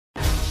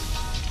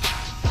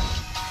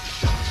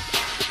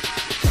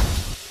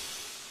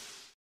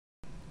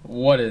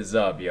What is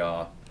up,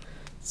 y'all?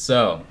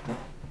 So,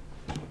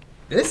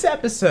 this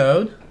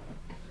episode,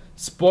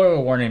 spoiler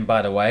warning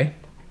by the way,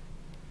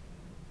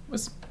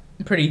 was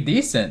pretty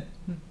decent.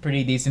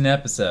 Pretty decent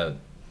episode.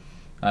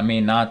 I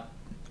mean, not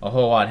a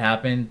whole lot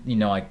happened.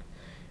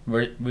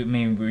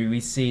 We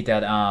see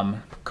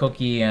that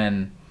Cookie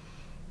and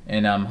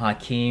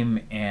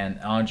Hakeem and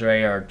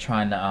Andre are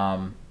trying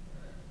to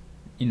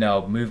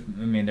move.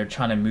 I mean, they're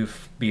trying to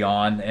move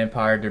beyond the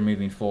Empire. They're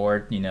moving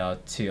forward.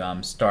 To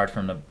start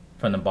from the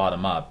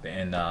bottom up.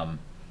 And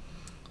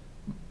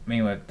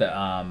with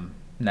the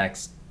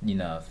next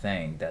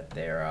thing that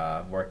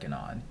they're working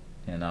on.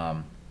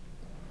 And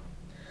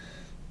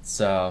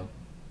so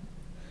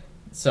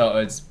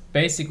it's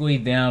basically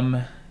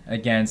them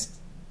against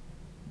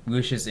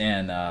Lucius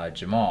and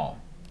Jamal.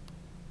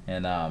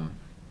 And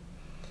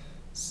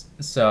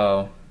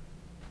so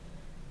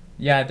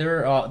yeah,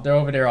 they're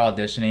over there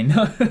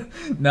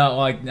auditioning. No,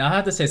 like I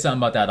have to say something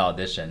about that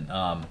audition.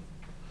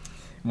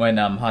 When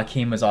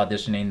Hakeem was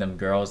auditioning them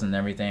girls and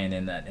everything,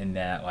 and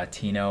that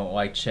Latino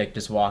like chick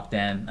just walked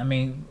in. I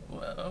mean,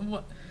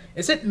 what,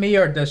 is it me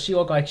or does she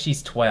look like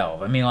she's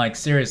 12? I mean, like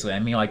seriously. I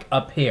mean, like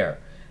up here.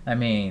 I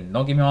mean,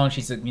 don't get me wrong.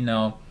 She's a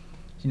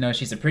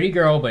pretty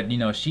girl, but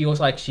she looks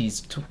like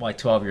she's like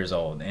 12 years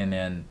old.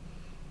 And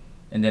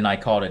then I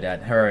called it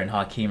that her and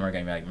Hakeem are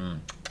gonna be like,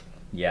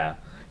 yeah,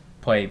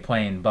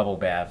 playing bubble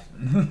bath.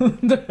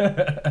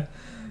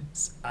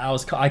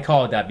 I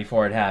called that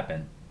before it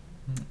happened.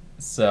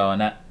 So and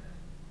that,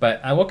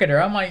 but I look at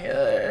her, I'm like,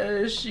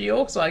 she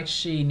looks like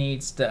she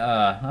needs to.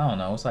 I don't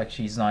know. Looks like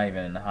she's not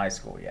even in high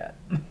school yet.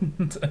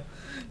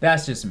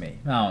 That's just me.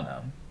 I don't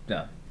know.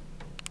 Yeah.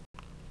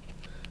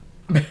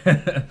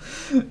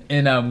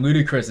 And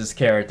Ludacris's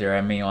character,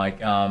 I mean,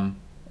 like,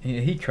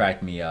 he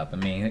cracked me up. I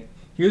mean,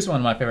 he was one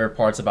of my favorite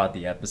parts about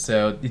the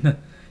episode.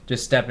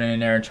 Just stepping in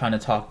there and trying to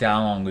talk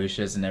down on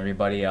Lucius and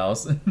everybody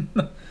else.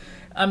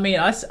 I mean,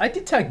 I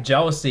detect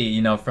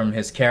jealousy, from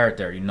his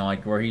character.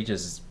 Like where he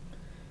just,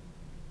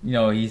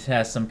 he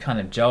has some kind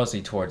of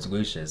jealousy towards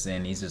Lucius,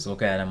 and he's just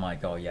looking at him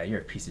like, oh yeah,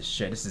 you're a piece of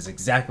shit. This is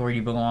exactly where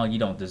you belong. You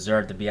don't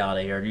deserve to be out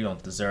of here. You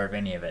don't deserve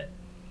any of it.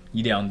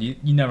 You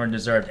never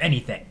deserved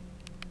anything.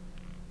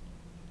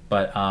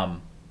 But I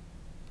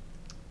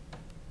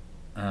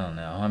don't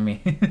know. I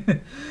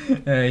mean,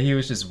 he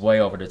was just way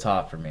over the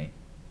top for me.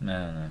 I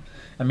don't know.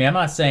 I mean, I'm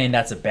not saying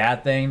that's a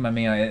bad thing. I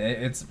mean,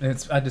 it's.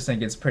 I just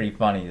think it's pretty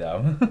funny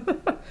though.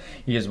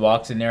 He just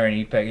walks in there and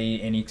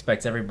he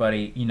expects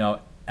everybody,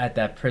 at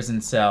that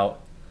prison cell,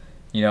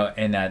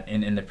 in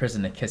the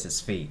prison to kiss his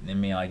feet. I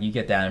mean, like you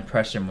get that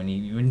impression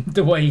when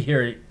the way you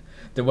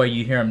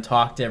hear him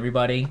talk to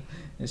everybody.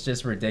 It's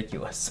just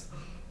ridiculous.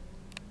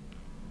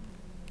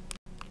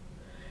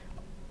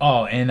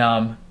 Oh,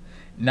 and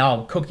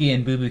now Cookie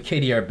and Boo Boo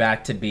Kitty are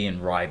back to being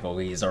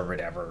rivalries or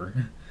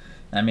whatever.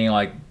 I mean,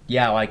 like,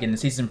 yeah, like in the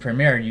season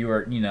premiere,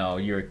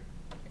 you're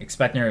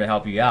expecting her to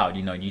help you out.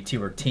 You two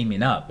were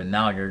teaming up, and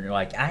now you're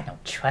like, I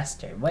don't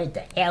trust her. What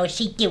the hell is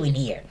she doing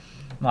here?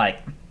 Like,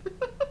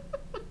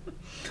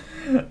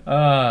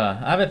 I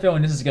have a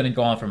feeling this is gonna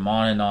go on from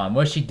on and on.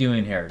 What's she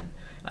doing here?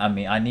 I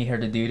mean, I need her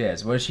to do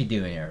this. What is she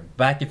doing here?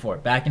 Back and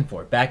forth, back and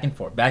forth, back and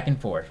forth, back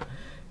and forth.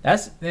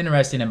 That's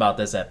interesting about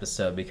this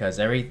episode because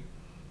I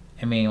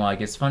mean, like,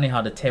 it's funny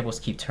how the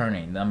tables keep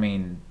turning. I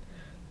mean,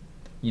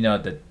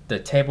 the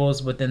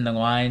tables within the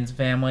Lions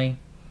family.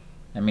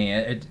 I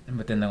mean,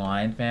 within the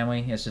Lion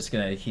family,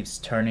 it keeps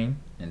turning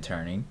and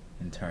turning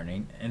and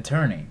turning and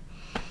turning,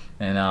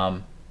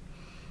 and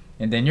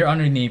and then you're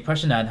under the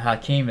impression that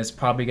Hakeem is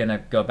probably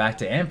gonna go back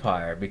to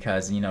Empire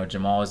because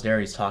Jamal is there,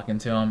 he's talking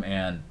to him,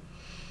 and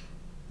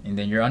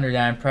then you're under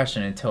that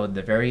impression until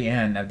the very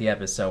end of the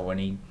episode when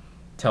he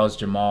tells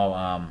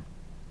Jamal,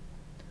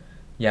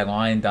 yeah,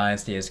 Lion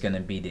Dynasty is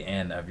gonna be the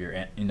end of your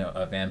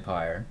of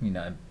Empire.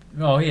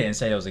 Well, he didn't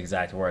say those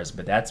exact words,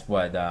 but that's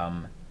what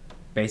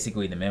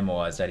basically the memo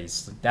was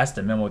that's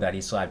the memo that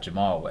he slapped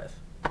Jamal with,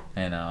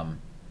 and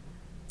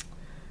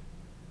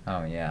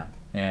oh yeah,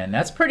 and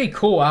that's pretty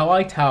cool. I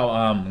liked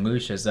how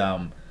Lucius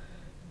found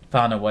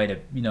a way to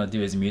do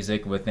his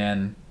music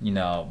within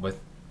with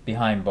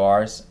behind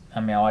bars. I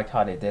mean, I liked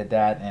how they did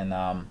that, and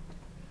I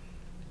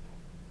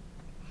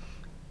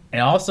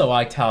also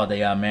liked how they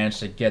managed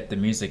to get the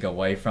music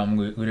away from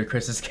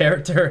Ludacris's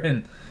character,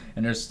 and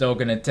they're still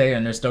gonna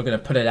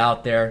put it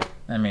out there.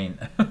 I mean,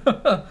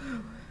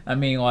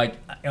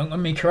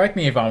 correct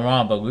me if I'm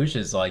wrong, but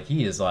Lucius, like,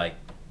 he is like,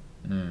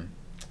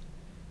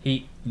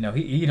 he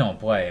don't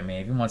play. I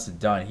mean, if he wants it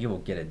done, he will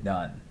get it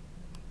done.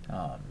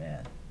 Oh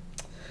man,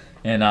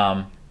 and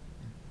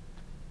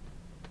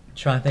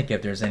trying to think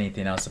if there's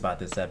anything else about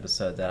this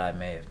episode that I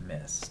may have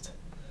missed,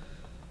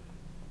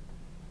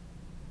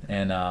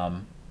 and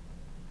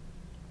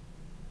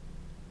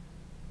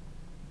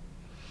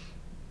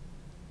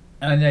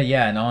And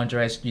yeah, and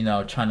Andre's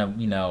trying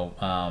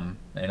to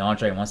and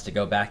Andre wants to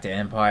go back to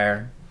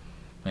Empire,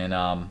 and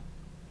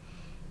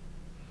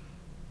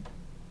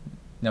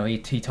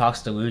he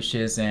talks to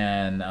Lucius,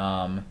 and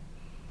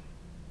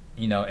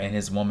and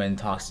his woman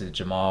talks to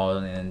Jamal,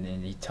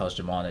 and he tells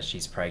Jamal that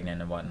she's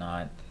pregnant and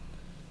whatnot,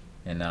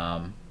 And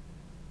I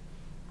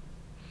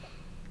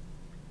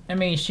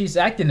mean, she's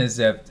acting as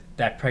if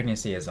that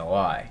pregnancy is a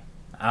lie.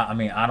 I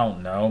mean, I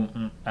don't know.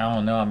 I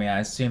don't know. I mean, I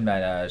assume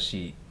that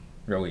she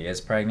really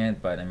is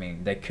pregnant, but I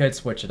mean, they could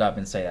switch it up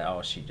and say that,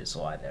 oh, she just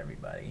lied to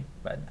everybody.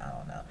 But I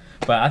don't know.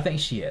 But I think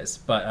she is.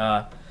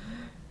 But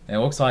it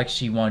looks like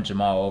she won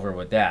Jamal over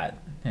with that.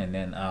 And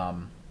then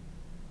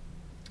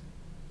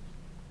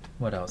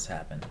what else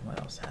happened? What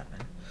else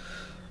happened?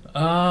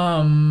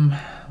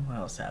 What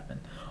else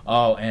happened?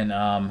 Oh, and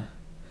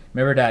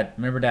remember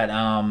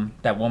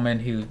that woman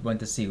who went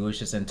to see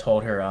Lucius and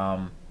told her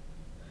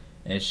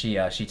and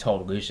she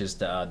told Lucius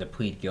to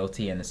plead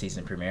guilty in the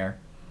season premiere,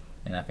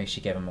 and I think she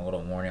gave him a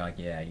little warning like,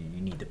 yeah,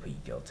 you need to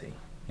plead guilty.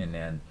 And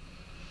then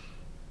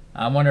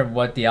I wonder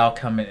what the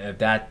outcome of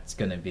that's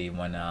gonna be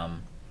when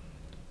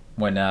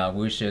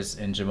Lucius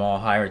and Jamal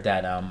hired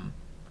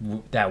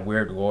that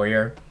weird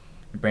lawyer,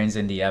 brings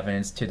in the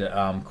evidence to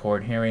the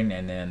court hearing,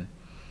 and then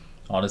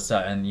all of a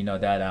sudden, you know,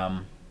 that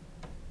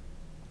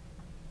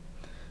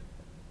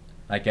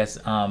I guess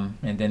and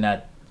then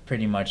that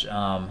pretty much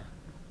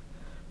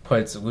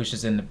puts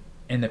Lucius in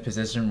the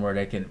position where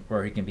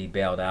he can be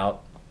bailed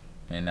out,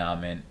 and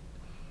and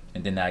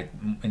then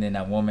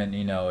that woman,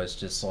 you know, is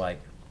just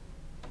like,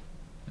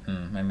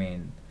 I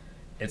mean,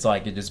 it's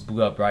like it just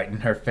blew up right in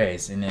her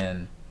face. And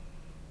then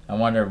I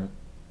wonder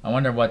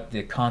what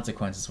the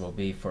consequences will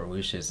be for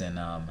Lucius and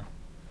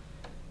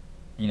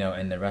you know,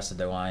 and the rest of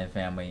the Lion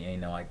family, you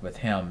know, like with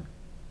him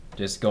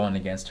just going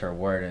against her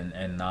word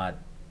and not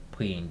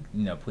pleading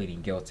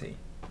guilty,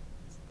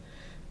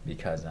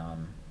 because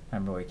I'm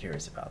really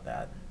curious about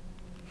that.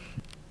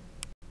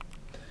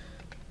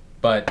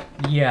 But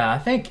yeah, I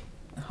think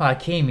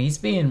Hakeem, he's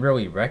being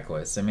really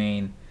reckless. I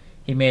mean,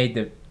 he made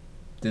the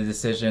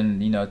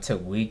decision, you know, to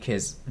leak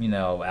his, you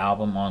know,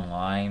 album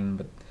online,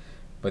 but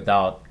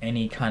without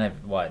any kind of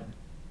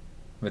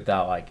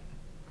without like,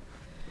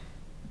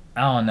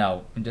 I don't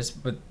know,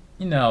 just, but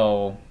you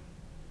know,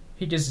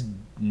 he just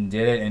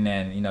did it, and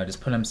then, you know,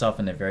 just put himself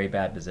in a very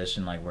bad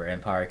position, like where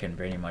Empire can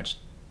pretty much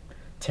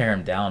tear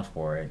him down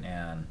for it.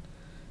 And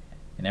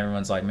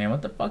everyone's like, man,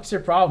 what the fuck's your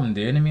problem,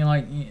 dude? I mean,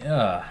 like,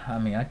 I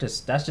mean,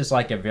 that's just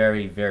like a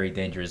very, very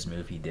dangerous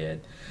move he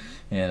did.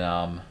 And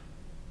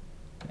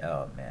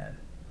oh man,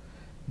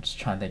 I'm just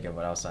trying to think of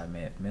what else I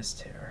may have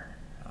missed here.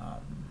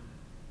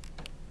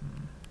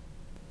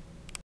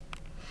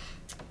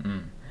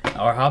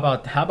 Or how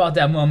about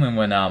that moment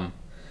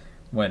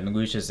when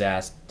Lucius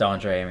asked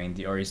Andre, I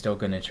mean, are you still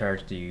going to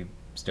church? Do you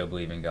still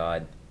believe in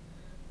God?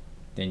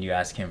 Then you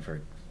ask him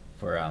for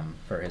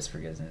his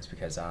forgiveness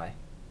because I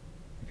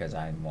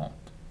won't.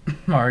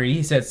 Or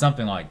he said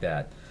something like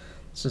that.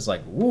 It's just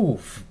like,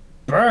 oof,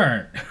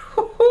 burn.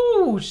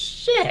 Ooh,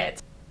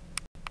 shit.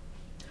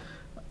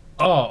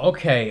 Oh,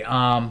 okay.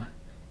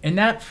 In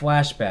that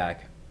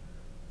flashback,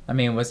 I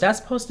mean, was that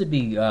supposed to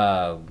be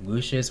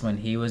Lucius when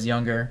he was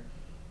younger?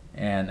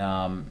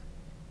 And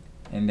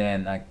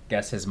then I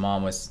guess his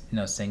mom was, you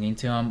know, singing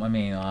to him. I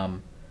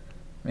mean,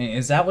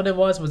 is that what it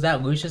was? Was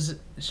that Lucius's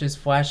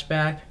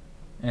flashback?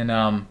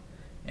 And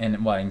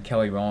what? And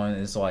Kelly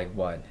Rowland is like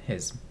what?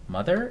 His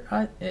mother?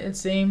 It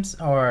seems,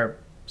 or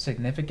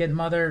significant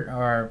mother,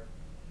 or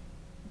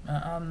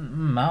I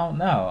don't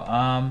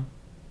know.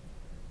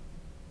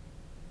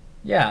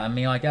 Yeah, I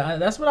mean, like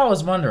that's what I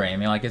was wondering. I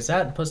mean, like, is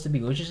that supposed to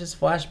be Lucius's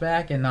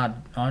flashback and not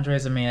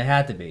Andre's? I mean, it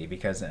had to be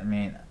because I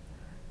mean,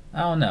 I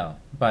don't know,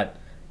 but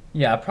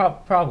yeah,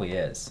 probably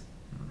is.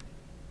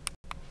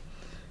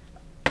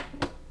 I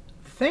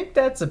think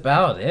that's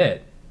about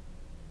it.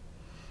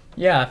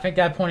 Yeah, I think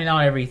I pointed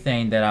out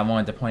everything that I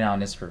wanted to point out in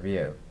this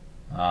review.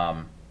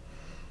 Um,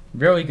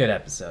 Really good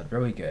episode,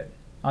 really good.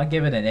 I'll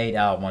give it an 8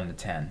 out of 1 to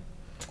 10.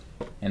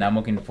 And I'm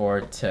looking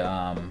forward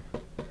to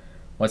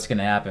what's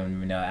gonna happen,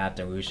 you know,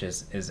 after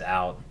Lucius is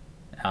out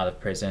of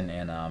prison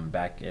and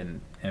back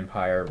in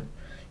Empire,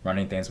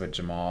 running things with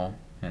Jamal,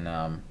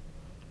 and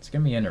it's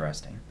gonna be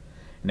interesting.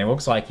 And it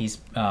looks like he's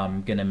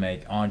gonna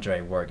make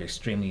Andre work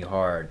extremely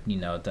hard, you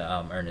know,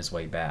 to earn his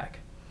way back.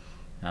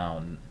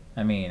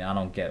 I mean, I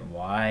don't get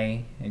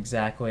why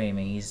exactly. I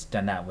mean, he's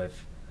done that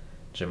with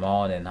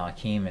Jamal and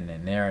Hakeem and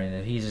then there,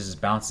 and he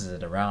just bounces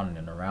it around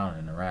and around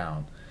and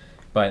around.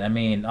 But I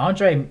mean,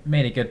 Andre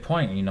made a good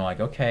point. You know, like,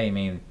 okay, I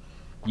mean,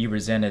 you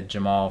resented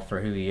Jamal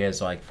for who he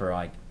is, like for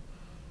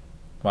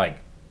like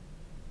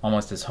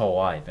almost his whole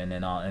life, and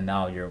then and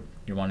now you're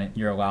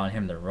allowing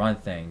him to run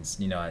things,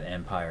 you know, at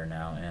Empire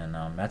now,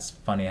 and that's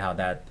funny how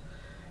that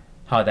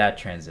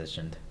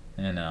transitioned,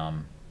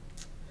 and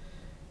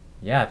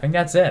yeah, I think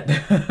that's it.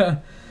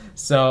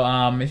 So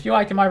if you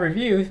liked my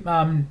review,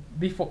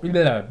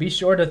 be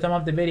sure to thumb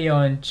up the video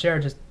and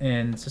share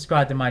and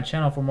subscribe to my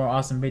channel for more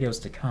awesome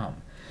videos to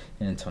come.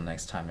 And until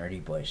next time,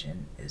 Nerdy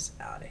Blation is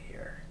out of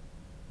here.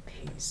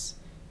 Peace.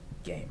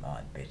 Game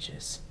on,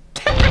 bitches.